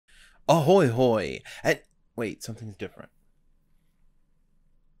Ahoy hoy! Wait, something's different.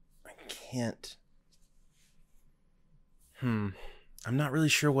 I can't. I'm not really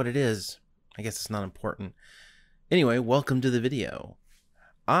sure what it is. I guess it's not important. Anyway, welcome to the video.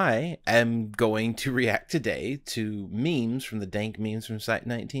 I am going to react today to memes from the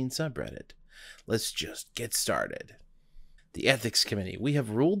DankMemesFromSite19 subreddit. Let's just get started. The Ethics Committee. We have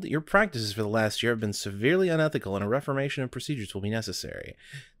ruled that your practices for the last year have been severely unethical and a reformation of procedures will be necessary.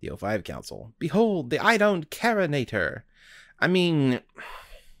 The O5 Council. Behold, the I don't care-nator. I mean,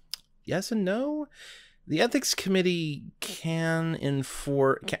 yes and no? The Ethics Committee can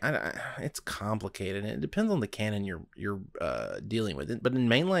enforce... it's complicated. It depends on the canon you're dealing with. But in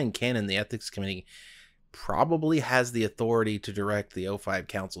mainline canon, the Ethics Committee probably has the authority to direct the O5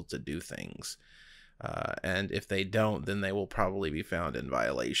 Council to do things. And if they don't, then they will probably be found in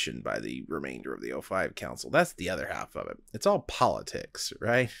violation by the remainder of the O5 Council. That's the other half of it. It's all politics,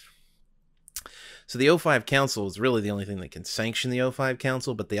 right? So the O5 Council is really the only thing that can sanction the O5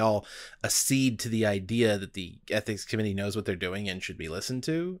 Council, but they all accede to the idea that the Ethics Committee knows what they're doing and should be listened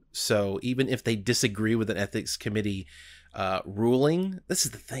to. So even if they disagree with an Ethics Committee ruling, this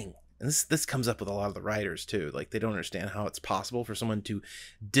is the thing. And this comes up with a lot of the writers too. Like, they don't understand how it's possible for someone to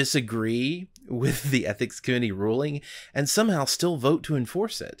disagree with the Ethics Committee ruling and somehow still vote to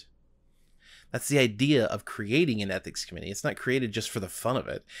enforce it. That's the idea of creating an Ethics Committee. It's not created just for the fun of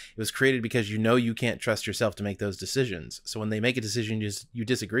it. It was created because you know you can't trust yourself to make those decisions. So when they make a decision you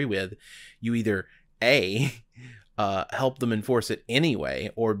disagree with, you either A, help them enforce it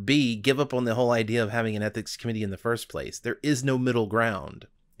anyway, or B, give up on the whole idea of having an Ethics Committee in the first place. There is no middle ground.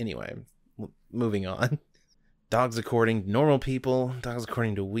 Anyway, moving on. Dogs according to normal people. Dogs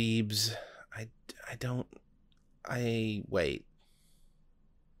according to weebs. Wait. I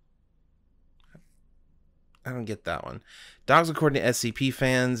don't get that one. Dogs according to SCP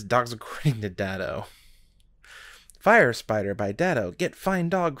fans. Dogs according to Dado. Fire Spider by Dado. Get Find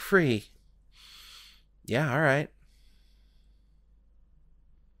Dog free. Yeah, alright.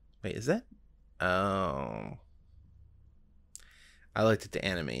 Wait, is that? Oh. I looked at the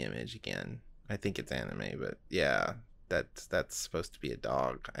anime image again. I think it's anime, but yeah, that's supposed to be a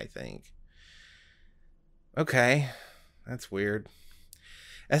dog, I think. Okay, that's weird.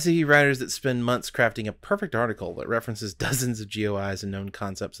 SCP writers that spend months crafting a perfect article that references dozens of GOIs and known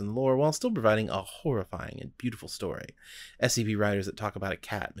concepts in the lore while still providing a horrifying and beautiful story. SCP writers that talk about a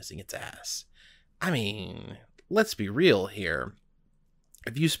cat missing its ass. I mean, let's be real here.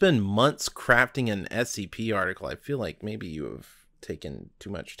 If you spend months crafting an SCP article, I feel like maybe you have taken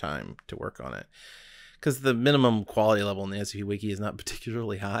too much time to work on it, because the minimum quality level in the SCP Wiki is not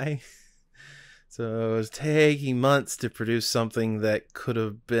particularly high. So it's taking months to produce something that could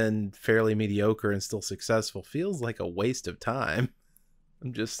have been fairly mediocre and still successful feels like a waste of time.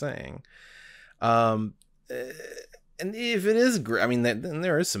 I'm just saying. And if it is great, I mean, then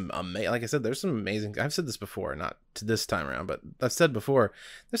there is some amazing, like I said, there's some amazing, I've said this before, not to this time around, but I've said before,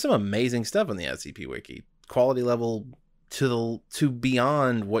 there's some amazing stuff on the SCP Wiki. Quality level to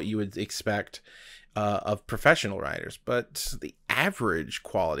beyond what you would expect of professional writers, but the average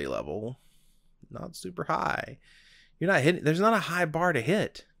quality level, not super high. You're not hitting, there's not a high bar to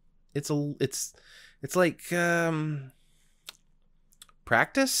hit. It's like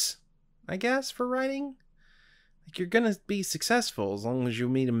practice, I guess, for writing. Like, you're gonna be successful as long as you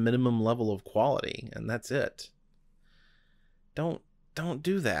meet a minimum level of quality, and that's it. Don't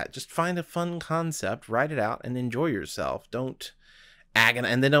do that. Just find a fun concept, write it out, and enjoy yourself. Don't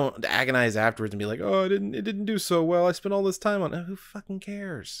agonize, and then don't agonize afterwards and be like, "Oh, it didn't do so well. I spent all this time on it." Who fucking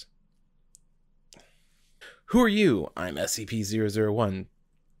cares? Who are you? I'm SCP-001.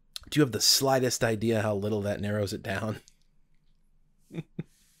 Do you have the slightest idea how little that narrows it down?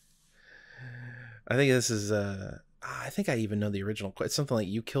 I think this is I think I even know the original. It's something like,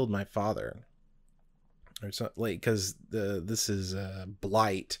 "You killed my father." Or something, like, because this is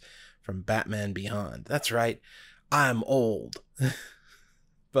Blight from Batman Beyond. That's right, I'm old.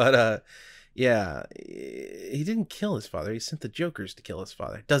 But yeah, he didn't kill his father. He sent the Jokers to kill his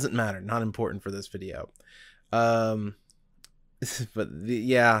father. Doesn't matter. Not important for this video. But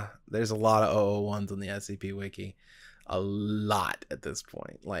yeah, there's a lot of 001s on the SCP Wiki. A lot at this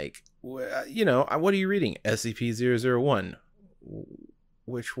point. Like, you know, what are you reading? SCP-001.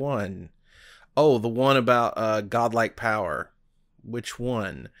 Which one? Oh, the one about godlike power. Which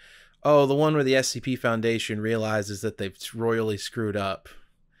one? Oh, the one where the SCP Foundation realizes that they've royally screwed up.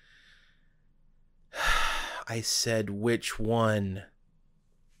 I said, which one?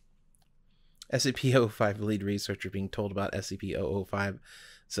 SCP-005 lead researcher being told about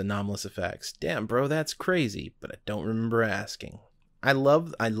SCP-005's anomalous effects. Damn, bro, that's crazy, but I don't remember asking. I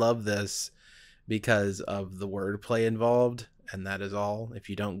love this because of the wordplay involved, and that is all. If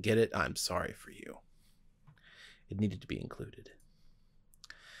you don't get it, I'm sorry for you. It needed to be included.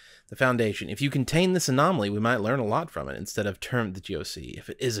 The Foundation. If you contain this anomaly, we might learn a lot from it instead of term the GOC. If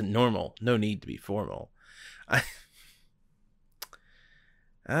it isn't normal, no need to be formal. I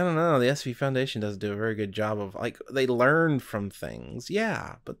don't know. The SV Foundation doesn't do a very good job of, like, they learn from things.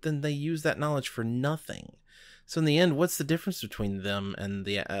 Yeah, but then they use that knowledge for nothing. So in the end, what's the difference between them and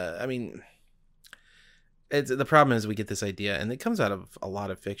the, I mean, the problem is we get this idea, and it comes out of a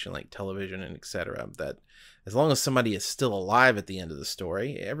lot of fiction, like television and etc., that as long as somebody is still alive at the end of the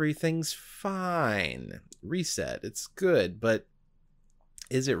story, everything's fine. Reset. It's good, but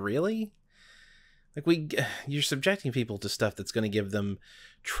is it really? Like, you're subjecting people to stuff that's going to give them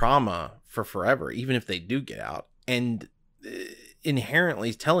trauma for forever, even if they do get out, and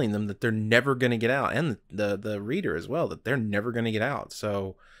inherently telling them that they're never going to get out, and the reader as well, that they're never going to get out.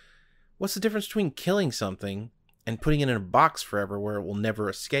 So what's the difference between killing something and putting it in a box forever where it will never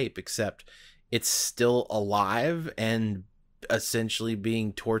escape, except it's still alive and essentially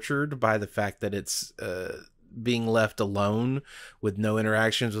being tortured by the fact that it's being left alone with no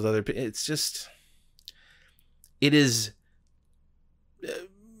interactions with other people? It's just, it is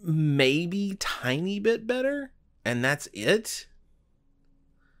maybe tiny bit better, and that's it.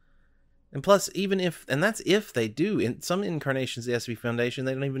 And plus, even if, and that's if they do, in some incarnations of the SV Foundation,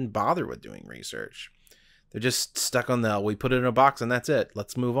 they don't even bother with doing research. They're just stuck on the, we put it in a box and that's it.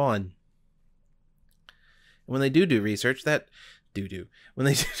 Let's move on. And when they do research, when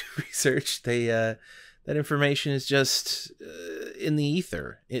they do research, they, that information is just in the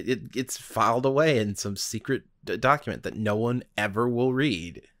ether. It's filed away in some secret document that no one ever will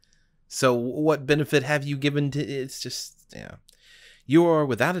read. So what benefit have you given to, it's just, yeah. You are,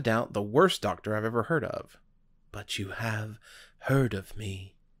 without a doubt, the worst doctor I've ever heard of. But you have heard of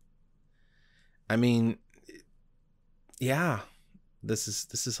me. I mean, yeah, this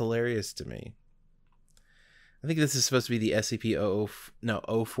is hilarious to me. I think this is supposed to be the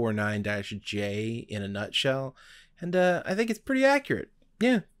SCP-049-J in a nutshell, and I think it's pretty accurate.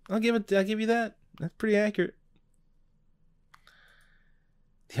 Yeah, I'll give you that. That's pretty accurate.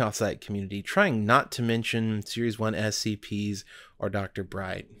 The off-site community, trying not to mention Series 1 SCPs or Dr.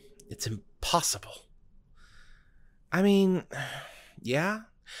 Bright. It's impossible. I mean, yeah.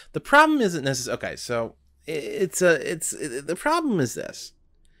 The problem isn't necessarily, okay, so the problem is this.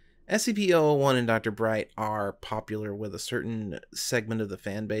 SCP-001 and Dr. Bright are popular with a certain segment of the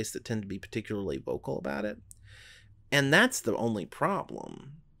fan base that tend to be particularly vocal about it. And that's the only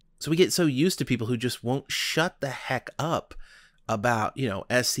problem. So we get so used to people who just won't shut the heck up about, you know,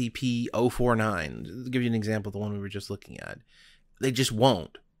 SCP-049. To give you an example of the one we were just looking at. They just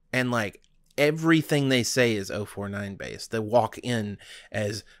won't. And like, everything they say is 049 based. They walk in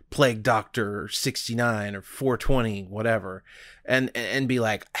as Plague Doctor 69 or 420, whatever, and be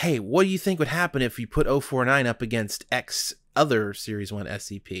like, hey, what do you think would happen if you put 049 up against X other Series 1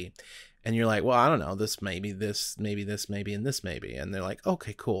 SCP? And you're like, well, I don't know, this maybe, this maybe, this maybe, and this maybe. And they're like,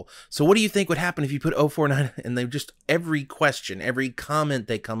 okay, cool. So what do you think would happen if you put 049? And they just, every question, every comment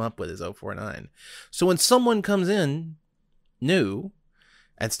they come up with is 049. So when someone comes in new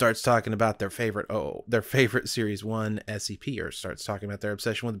and starts talking about their favorite Series 1 SCP, or starts talking about their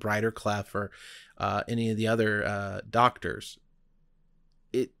obsession with Bright or Clef or any of the other doctors,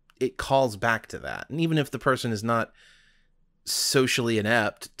 it calls back to that. And even if the person is not socially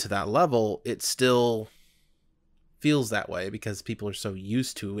inept to that level, it still feels that way because people are so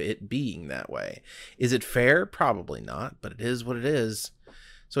used to it being that way. Is it fair? Probably not, but it is what it is.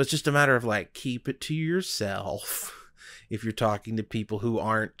 So it's just a matter of like, keep it to yourself if you're talking to people who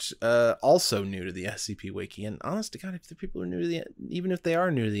aren't also new to the SCP Wiki. And honest to God, if the people are new to even if they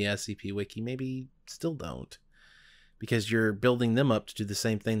are new to the SCP Wiki, maybe still don't, because you're building them up to do the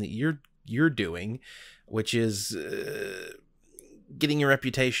same thing that you're doing, which is getting a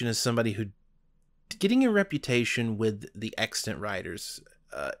reputation as somebody who, getting a reputation with the extant writers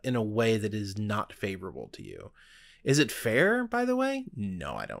in a way that is not favorable to you. Is it fair, by the way?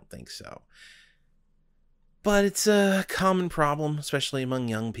 No, I don't think so. But it's a common problem, especially among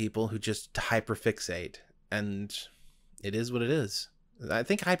young people who just hyperfixate, and it is what it is. I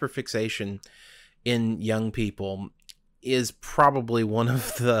think hyperfixation in young people is probably one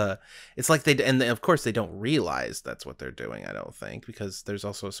of the, it's like and of course they don't realize that's what they're doing, I don't think, because there's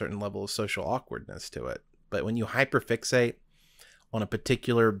also a certain level of social awkwardness to it. But when you hyperfixate on a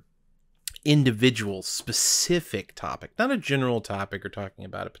particular individual specific topic, not a general topic or talking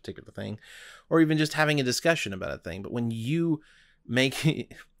about a particular thing, or even just having a discussion about a thing, but when you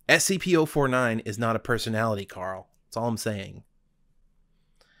make SCP-049 is not a personality, Carl. That's all I'm saying.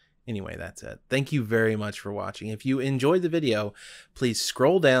 Anyway, that's it. Thank you very much for watching. If you enjoyed the video, please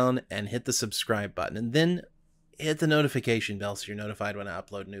scroll down and hit the subscribe button, and then hit the notification bell so you're notified when I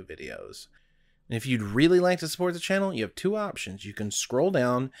upload new videos. And if you'd really like to support the channel, you have two options. You can scroll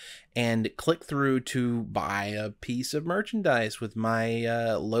down and click through to buy a piece of merchandise with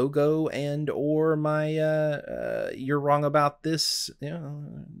my logo and or my "You're Wrong About This,"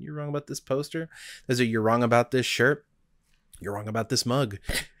 "You're Wrong About This" poster. There's a "You're Wrong About This" shirt. You're wrong about this mug.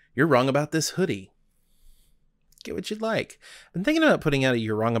 You're wrong about this hoodie. Get what you'd like. I've been thinking about putting out a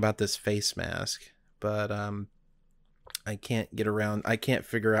 "You're Wrong About This" face mask, but I can't get around. I can't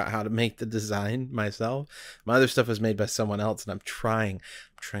figure out how to make the design myself. My other stuff was made by someone else, and I'm trying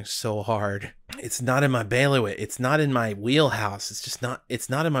so hard. It's not in my bailiwick. It's not in my wheelhouse. It's just not.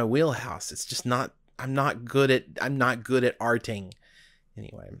 It's not in my wheelhouse. It's just not. I'm not good at arting.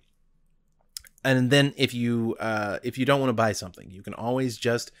 Anyway. And then if you don't want to buy something, you can always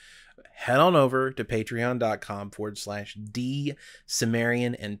just head on over to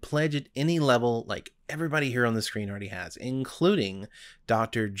patreon.com/DCimmerian and pledge at any level like everybody here on the screen already has, including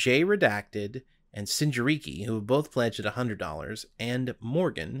Dr. J Redacted and Sinjariki, who have both pledged at $100, and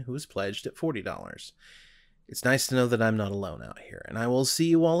Morgan, who has pledged at $40. It's nice to know that I'm not alone out here, and I will see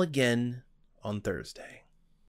you all again on Thursday.